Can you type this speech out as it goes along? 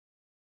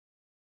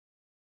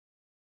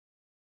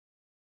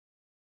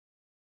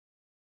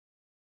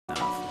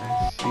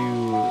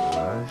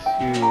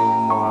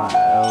L2, my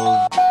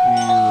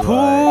L2.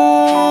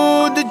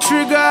 Pull the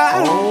trigger.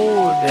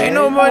 Oh, Ain't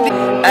nobody.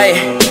 Hey,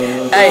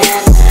 hey.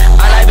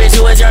 I like bitch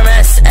who is your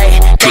mess. Hey,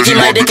 can't keep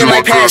my dick in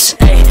my pants.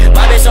 Hey,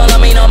 my bitch don't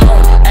love me no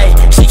more. Hey,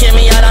 she kick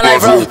me out on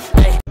life, bro.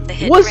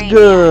 Hey. What's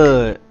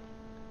good?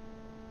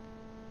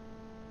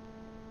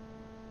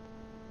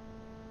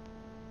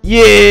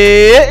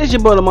 Yeah, it's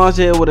your boy LaMonsta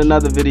here with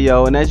another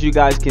video, and as you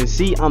guys can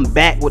see, I'm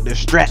back with the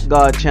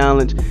STRAPGOD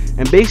challenge.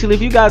 And basically,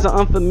 if you guys are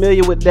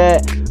unfamiliar with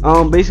that,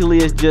 basically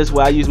it's just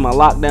where I use my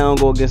lockdown,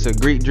 go against a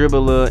Greek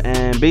dribbler,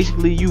 and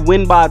basically you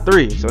win by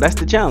 3. So that's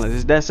the challenge.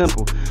 It's that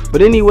simple.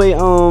 But anyway,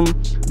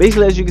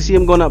 basically as you can see,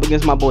 I'm going up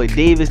against my boy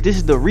Davis. This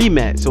is the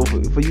rematch. So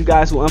for you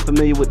guys who are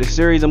unfamiliar with the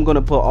series, I'm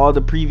gonna put all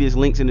the previous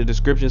links in the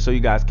description so you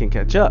guys can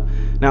catch up.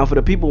 Now, for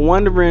the people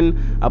wondering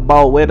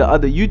about where the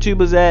other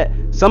YouTubers at,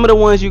 some of the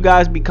ones you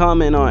guys be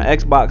commenting on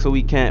Xbox so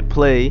we can't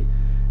play,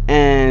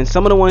 and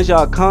some of the ones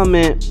y'all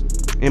comment,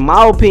 in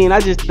my opinion, I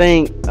just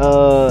think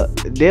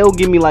they'll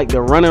give me like the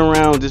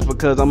runaround just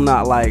because I'm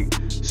not like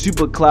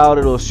super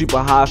clouded or super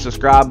high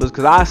subscribers,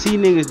 because I see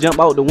niggas jump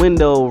out the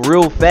window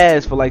real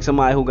fast for like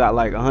somebody who got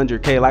like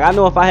 100k. Like I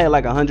know if I had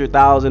like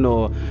 100,000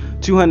 or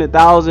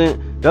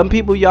 200,000, them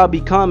people y'all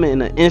be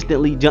commenting and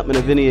instantly jump in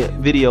a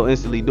video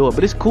instantly do it.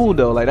 But it's cool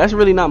though, like that's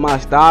really not my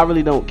style. I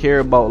really don't care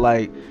about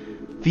like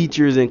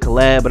features and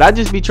collab, but I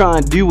just be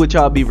trying to do what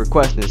y'all be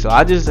requesting. So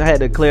I just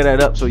had to clear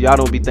that up so y'all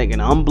don't be thinking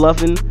I'm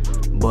bluffing.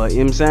 But you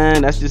know what I'm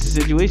saying, that's just the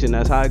situation,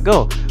 that's how it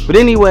go. But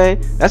anyway,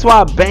 that's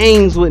why I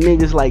bangs with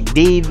niggas like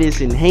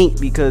Davis and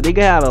Hank, because they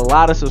got a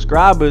lot of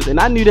subscribers, and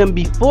I knew them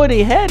before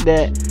they had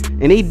that,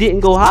 and they didn't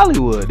go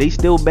Hollywood. They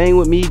still bang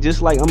with me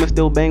just like I'ma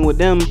still bang with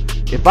them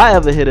if I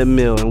ever hit a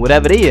mill and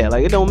whatever they at.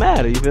 Like it don't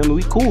matter, you feel me?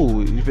 We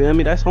cool, you feel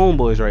me? That's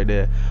homeboys right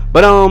there.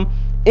 But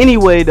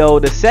anyway though,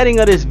 the setting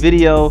of this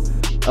video,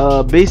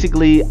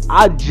 basically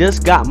I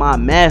just got my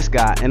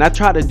mascot and I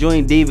tried to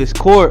join Davis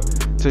court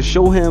to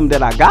show him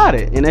that I got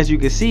it, and as you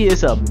can see,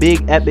 it's a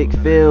big epic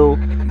fail.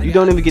 You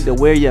don't even get to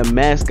wear your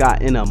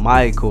mascot in a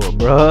my court,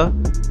 bruh.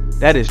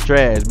 That is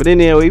trash. But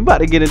anyway, we about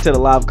to get into the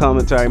live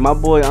commentary. My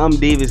boy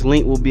Imdavisss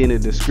link will be in the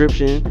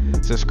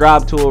description.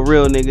 Subscribe to a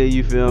real nigga,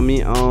 you feel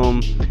me?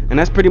 And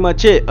that's pretty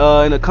much it.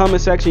 In the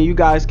comment section, you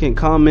guys can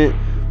comment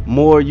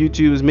more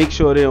YouTubers. Make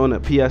sure they're on the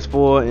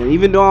PS4, and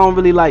even though I don't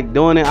really like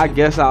doing it, I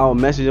guess I'll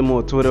message them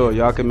on Twitter, or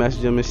y'all can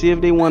message them and see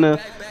if they want to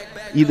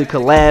either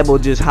collab or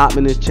just hop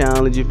in this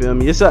challenge, you feel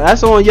me?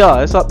 That's on y'all.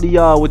 It's up to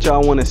y'all what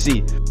y'all want to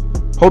see.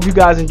 Hope you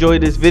guys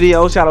enjoyed this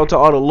video. Shout out to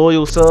all the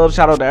loyal subs.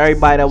 Shout out to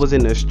everybody that was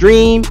in the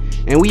stream,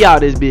 and we out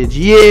this bitch.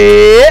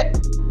 Yeah.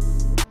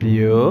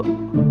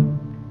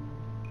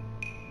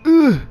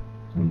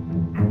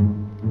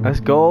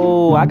 Let's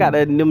go. I got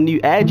them new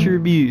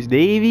attributes,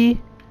 Davey.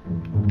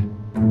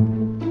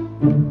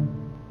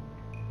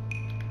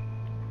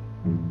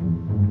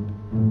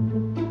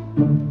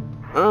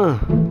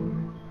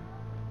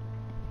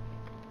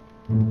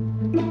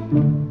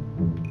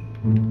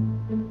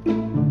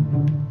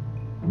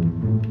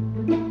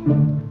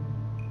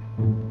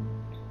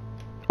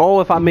 Oh,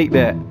 if I make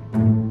that.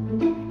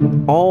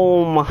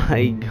 Oh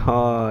my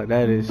god,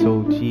 that is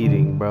so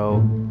cheating,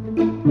 bro.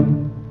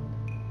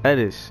 That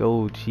is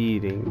so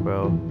cheating,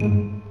 bro.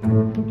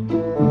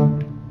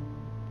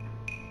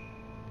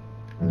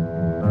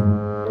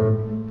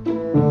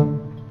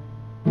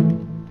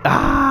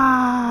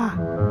 Ah!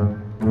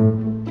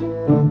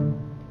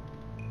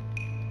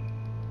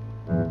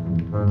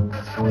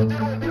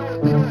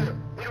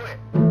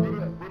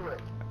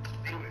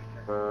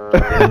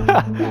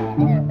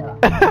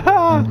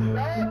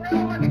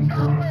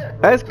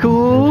 That's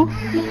cool.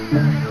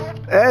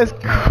 That's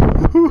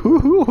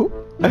cool.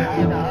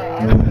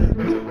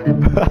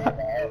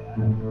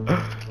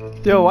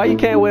 Yo, why you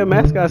can't wear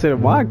mascots in a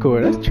wide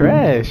court? That's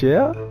trash,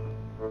 yeah.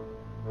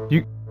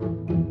 You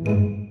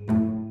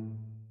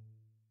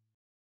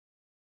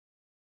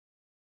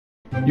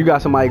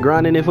got somebody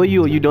grinding it for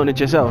you, or you doing it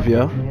yourself,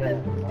 yo?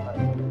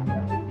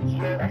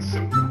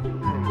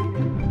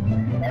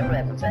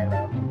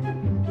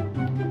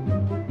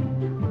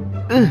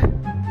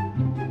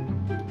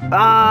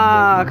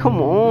 Ah,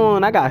 come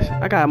on. I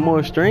got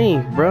more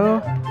strength,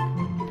 bro.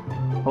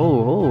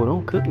 Oh,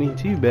 don't cook me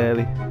too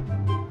badly.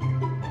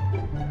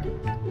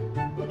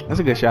 That's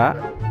a good shot.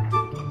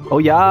 Oh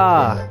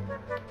yeah.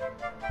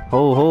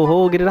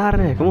 Ho, get it out of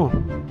there. Come on.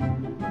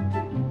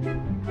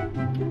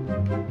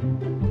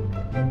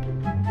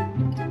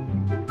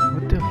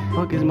 What the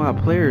fuck is my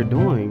player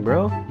doing,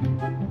 bro?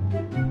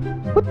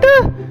 What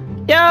the?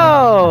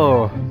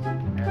 Yo!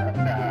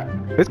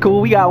 It's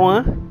cool, we got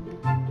one.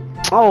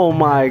 Oh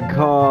my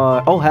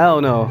god. Oh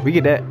hell no. We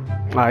get that.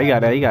 Alright, you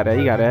got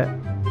that.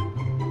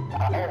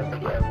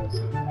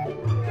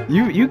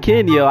 You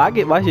kidding, yo. I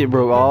get my shit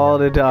broke all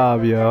the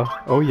time, yo.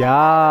 Oh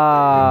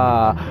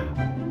yeah.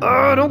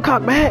 Don't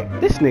cock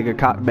back. This nigga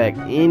cocked back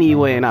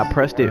anyway, and I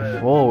pressed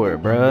it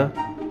forward, bruh.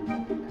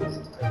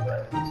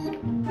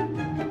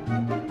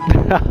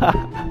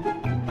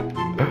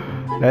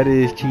 That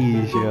is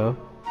cheese, yo.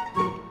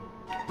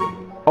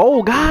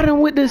 Oh, got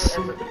him with this.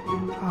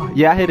 Oh,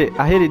 yeah, I hit it.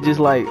 I hit it just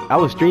like I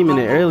was streaming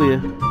it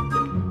earlier.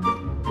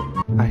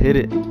 I hit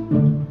it,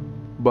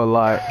 but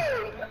like,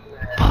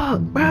 fuck,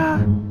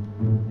 bruh.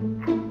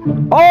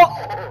 Oh,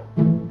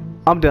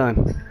 I'm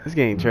done. This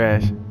game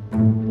trash.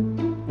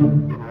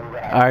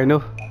 All right,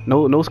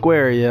 no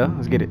square. Yeah,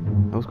 let's get it.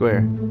 No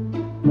square.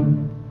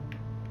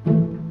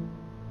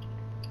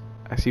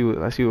 I see what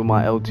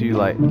my L2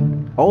 like.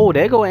 Oh,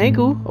 there go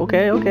ankle.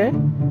 Okay.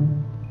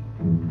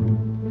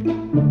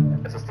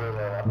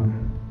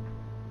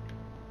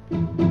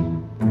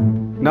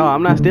 No,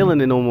 I'm not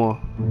stealing it no more.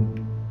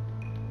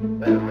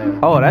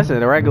 Oh, that's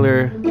a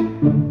regular.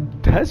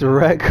 That's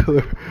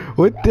regular.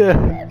 What the?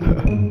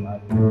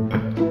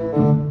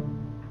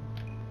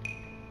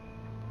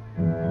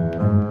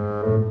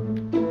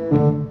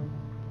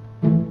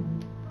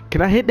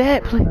 Can I hit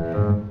that, please?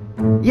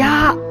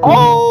 Yeah.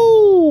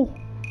 Oh.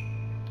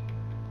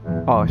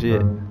 Oh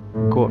shit.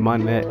 Caught my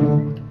net.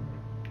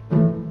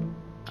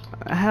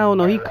 Hell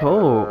no, he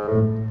cold.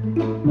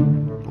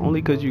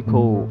 Only cause you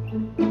cold.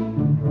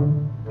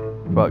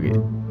 Fuck it.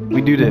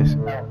 We do this.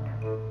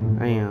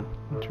 Damn,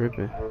 I'm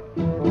tripping.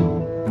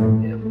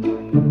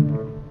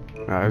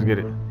 Alright, let's get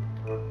it.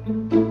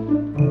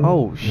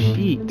 Oh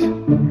shit.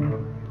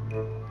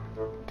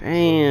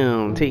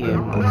 Damn,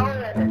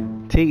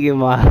 taking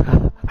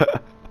my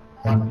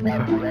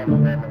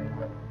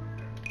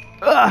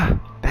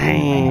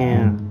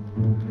damn.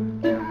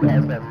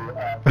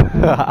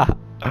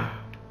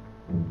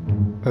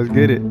 Let's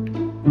get it.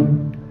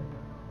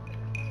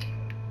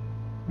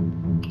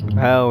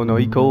 Hell no,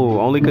 he cold.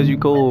 Only cause you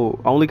cold.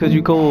 Only cause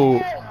you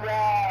cold.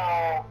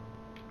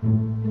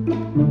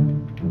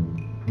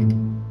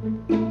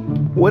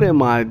 What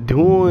am I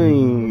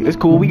doing? It's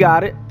cool, we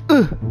got it.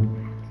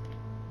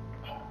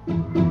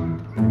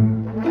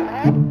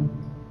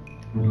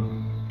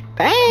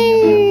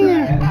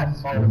 Dang.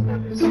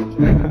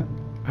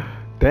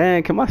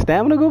 Dang, can my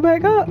stamina go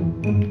back up?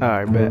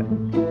 Alright, bet.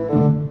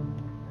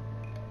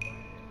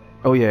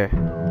 Oh yeah.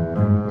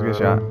 Good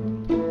shot.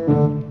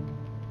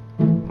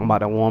 I'm about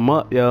to warm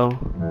up, yo.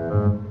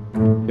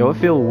 Yo, it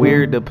feel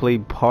weird to play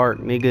park,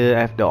 nigga,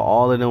 after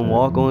all of them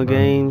walk-on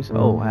games.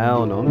 Oh,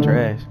 hell no, I'm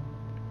trash.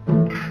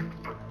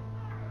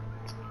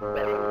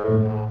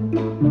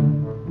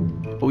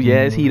 Oh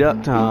yeah, it's heat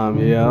up time,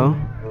 yo.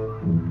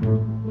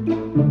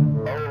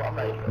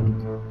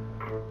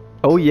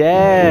 Oh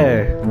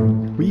yeah,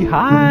 we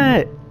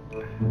hot.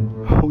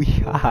 We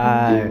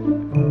hot.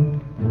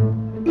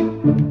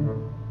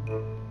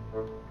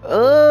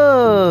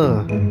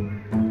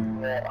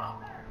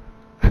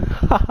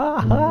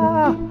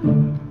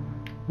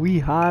 We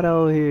hot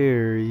out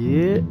here,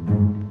 yeah.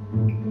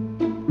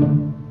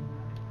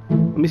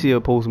 Let me see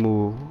a post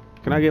move.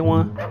 Can I get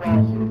one?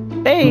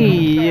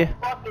 Hey!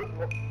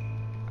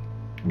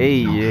 Hey,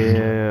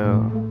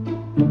 yeah.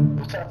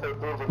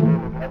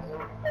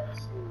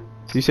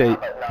 You say...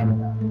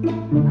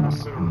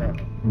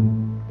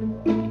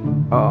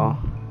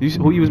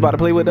 Who you was about to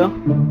play with, though?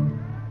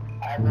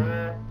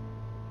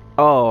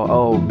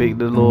 Oh, big,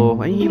 the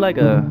little... Ain't he like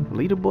a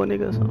leaderboard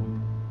nigga or something?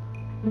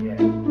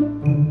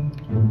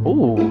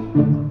 Ooh.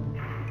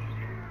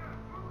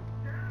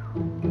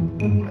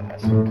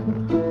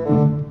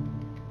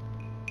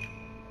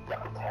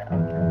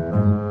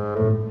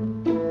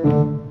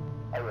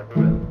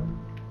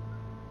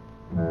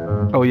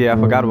 Oh yeah, I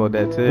forgot about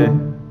that too.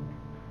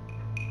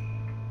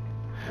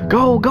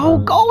 Go,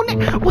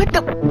 nigga! What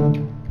the?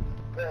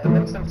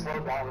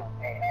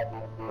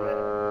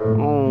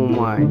 Oh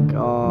my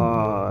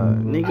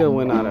god, nigga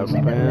went out of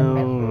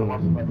bounds.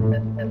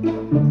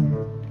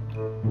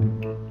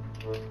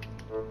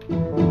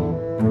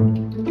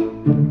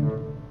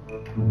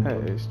 That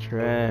is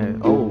trash.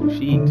 Oh,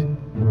 sheet.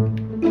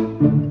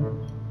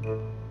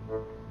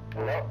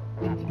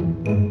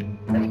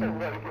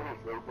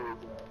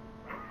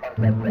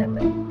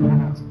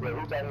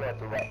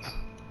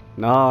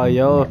 Nah,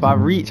 yo, if I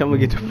reach, I'm gonna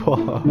get the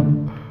ball.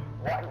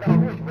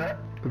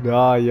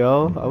 Nah,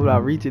 yo, I'm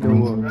not reaching no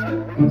more.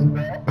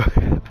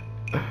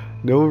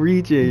 No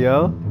reaching,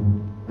 yo.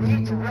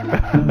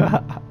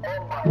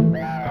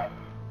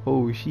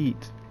 Oh,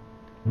 sheet.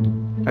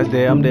 That's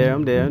there, I'm there.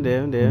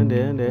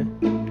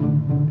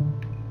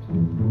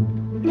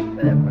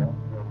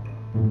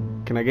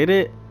 Can I get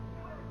it?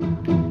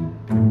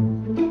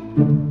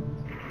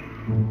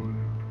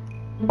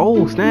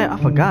 Oh snap, I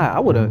forgot. I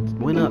would've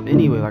went up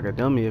anyway like a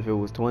dummy if it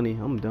was 20.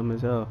 I'm dumb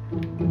as hell.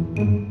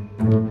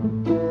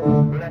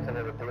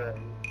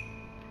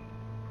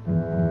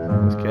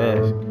 It's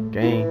cash.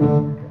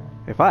 Game.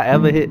 If I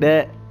ever hit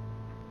that,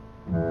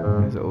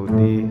 that's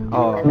OD.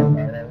 Oh.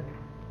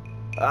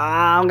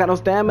 I don't got no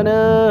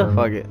stamina.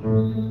 Fuck it.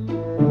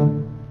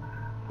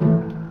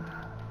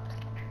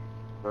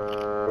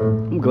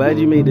 I'm glad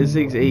you made the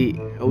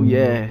 6-8. Oh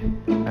yeah.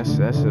 That's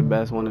the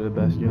best, one of the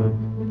best joints.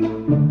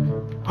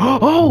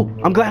 Oh!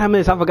 I'm glad I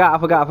missed. I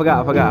forgot.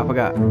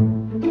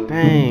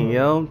 Dang,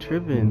 yo, I'm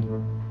tripping.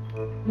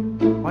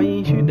 Why you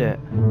ain't shoot that?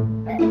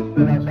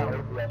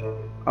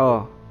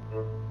 Oh.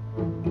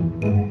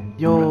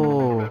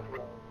 Yo.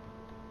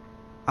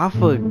 I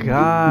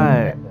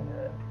forgot.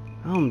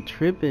 I'm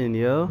tripping,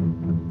 yo.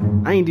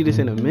 I ain't do this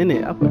in a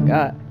minute. I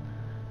forgot.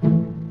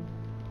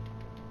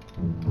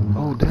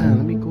 Oh damn,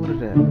 let me go to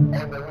that.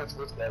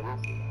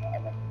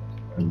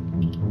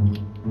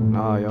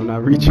 Nah, yo, I'm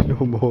not reaching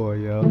no more,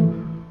 yo.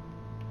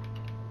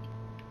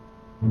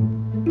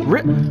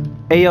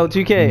 Hey yo,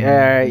 2K.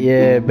 Alright,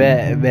 yeah,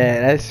 bad.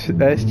 That's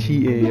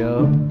cheating,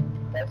 yo.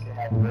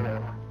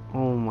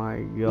 Oh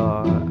my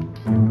god.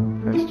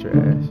 That's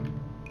trash.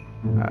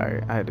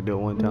 Alright, I had to do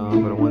it one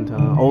time for the one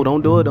time. Oh,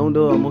 don't do it,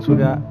 almost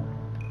forgot.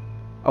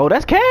 Oh,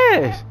 that's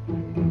cash.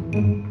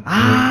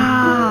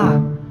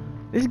 Ah,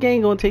 this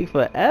game gonna take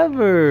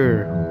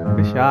forever.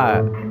 Good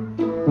shot.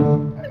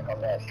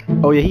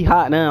 Oh yeah, he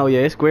hot now. Oh yeah,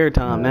 it's square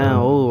time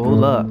now. Oh,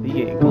 hold up, he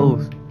getting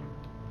close.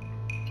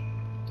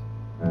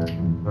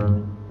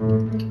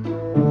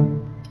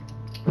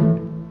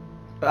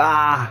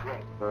 Ah.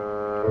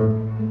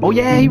 Oh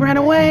yeah, he ran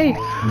away.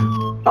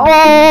 Oh,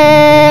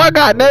 I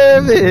got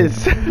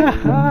nervous.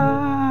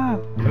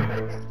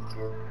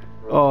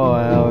 Oh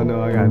hell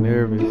no, I got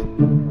nervous.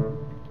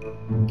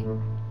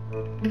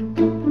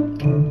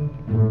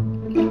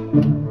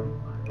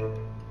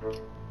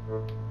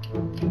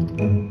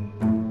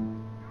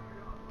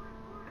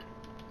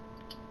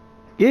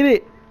 Get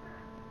it.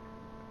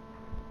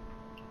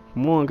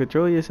 Come on,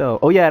 control yourself.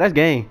 Oh yeah, that's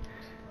game.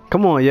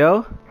 Come on,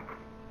 yo.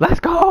 Let's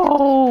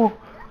go.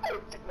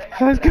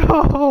 Let's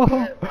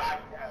go.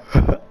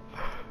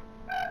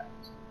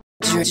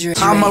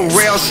 I'm a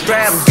real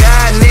strap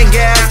guy,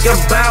 nigga, ask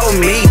about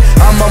me.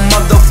 I'm a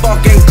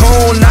motherfucking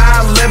coon,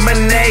 I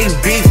eliminate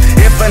beef.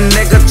 If a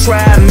nigga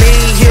try me,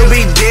 he'll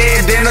be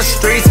dead in the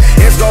streets.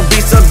 It's gonna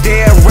be some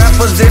dead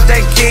rappers if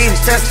they keep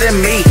testing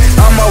me.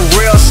 I'm a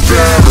real